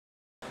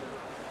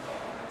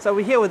So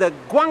we're here with a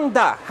Guang.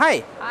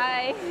 Hi.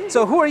 Hi.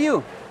 So who are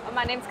you?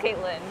 My name's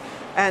Caitlyn.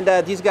 And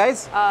these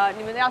guys?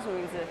 你们叫什么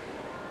名字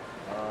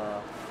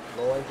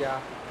罗文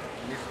佳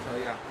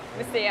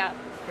 ？Lucia.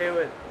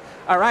 Kevin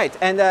All right.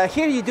 And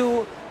here you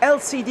do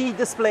LCD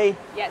display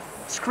Yes.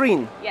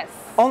 screen. Yes.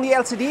 Only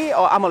LCD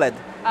or AMOLED?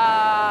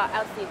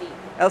 LCD.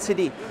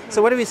 LCD.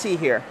 So what do we see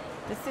here?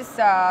 This is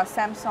a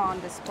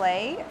Samsung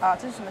display.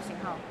 这是什么型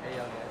号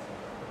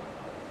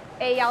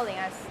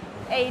？A10S.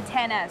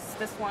 A10S.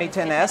 This one. is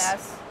A10S.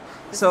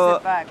 This So- is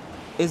the back.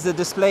 Is the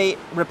display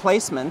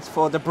replacement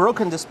for the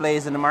broken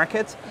displays in the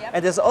market? Yep.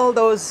 And there's all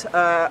those,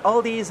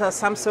 all these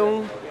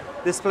Samsung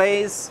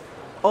displays,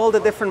 all the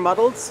different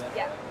models.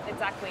 Yeah.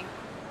 Exactly.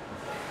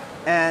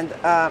 And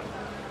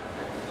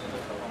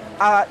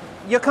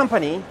your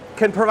company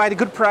can provide a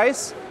good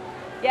price.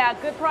 Yeah.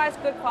 Good price.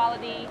 Good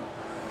quality.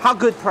 How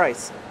good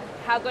price?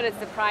 How good is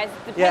the price?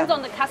 Depends Yeah.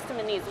 on the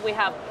customer needs. We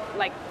have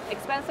like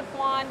expensive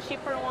one,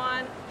 cheaper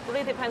one.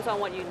 Really depends on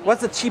what you need.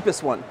 What's the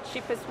cheapest one?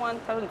 cheapest one？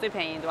他说你最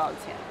便宜多少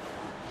钱？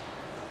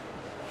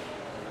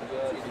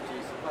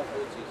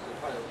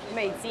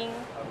美金。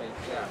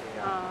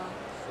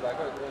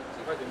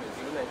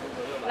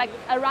Like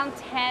around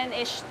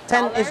 10-ish.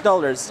 $10-ish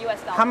dollars.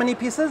 US dollar. How many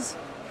pieces?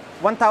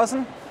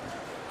 1,000?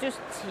 就是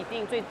起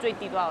订最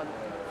低多少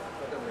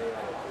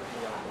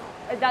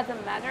？It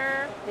doesn't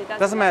matter.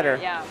 Doesn't matter.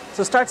 Yeah.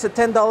 So starts at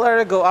 $10,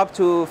 go up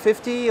to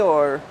 50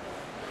 or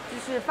就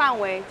是范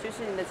围，就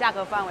是你的价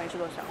格范围是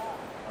多少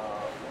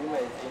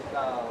$5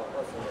到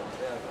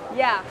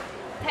$20？Yeah,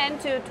 10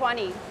 to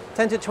 20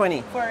 10 to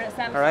 20. for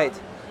Samsung. All right.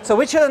 So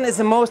which one is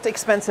the most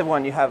expensive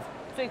one you have?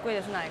 最贵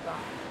的是哪一个？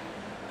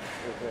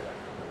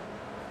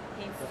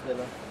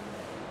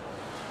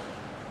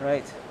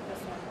 Right.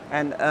 This one.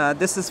 And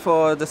this is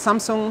for the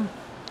Samsung,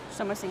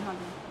 什么型号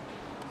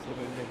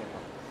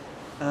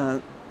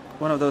的？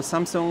 one of those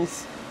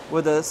Samsungs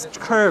with a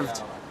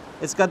curved.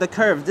 It's got the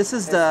curve. This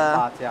is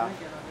the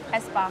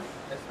S8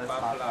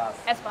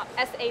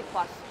 S8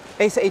 Plus.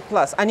 Ace 8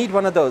 Plus. I need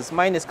one of those.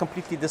 Mine is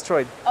completely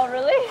destroyed. Oh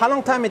really? How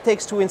long time it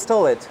takes to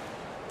install it?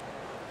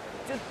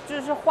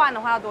 就是换的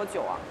话要多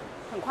久啊？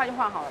很快就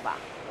换好了吧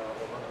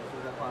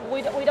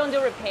？We don't do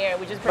repair.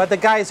 We just. But the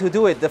guys who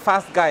do it, the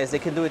fast guys, they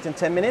can do it in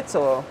 10 minutes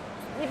or?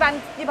 一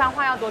般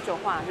换要多久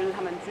换？就是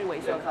他们去维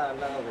修。看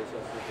那个维修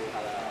师傅他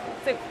的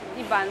最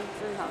一般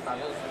正常。大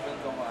约10分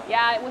钟啊。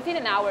Yeah, within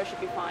an hour should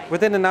be fine.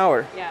 Within an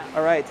hour? Yeah.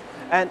 All right.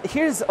 And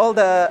here's all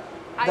the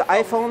iPhones,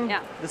 iPhone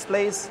yeah.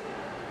 displays.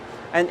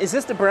 And is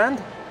this the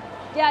brand?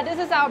 Yeah, this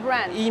is our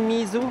brand.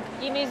 Imizu?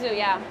 Imizu,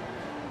 yeah.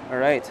 All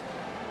right.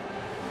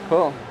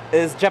 Cool.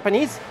 Is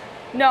Japanese?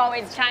 No,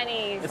 it's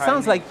Chinese. It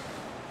sounds like...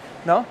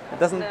 No? It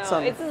doesn't No,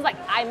 sound... it's just like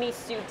I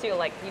miss you too,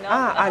 like you know.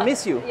 I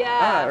miss you. Yeah.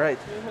 Ah, right.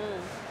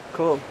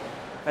 Cool.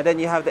 And then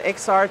you have the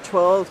XR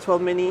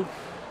 12 mini.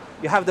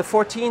 You have the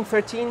 14,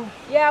 13.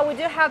 Yeah, we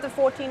do have the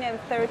 14 and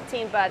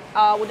 13, but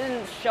we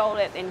didn't show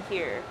it in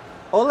here.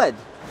 OLED.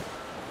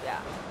 Yeah.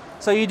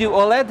 So you do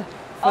OLED?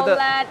 For the...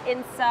 OLED,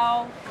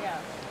 Incel. Yeah.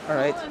 All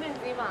right.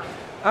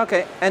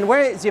 Okay. And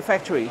where is your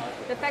factory?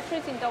 The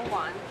factory's in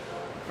Dongguan.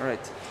 All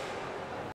right.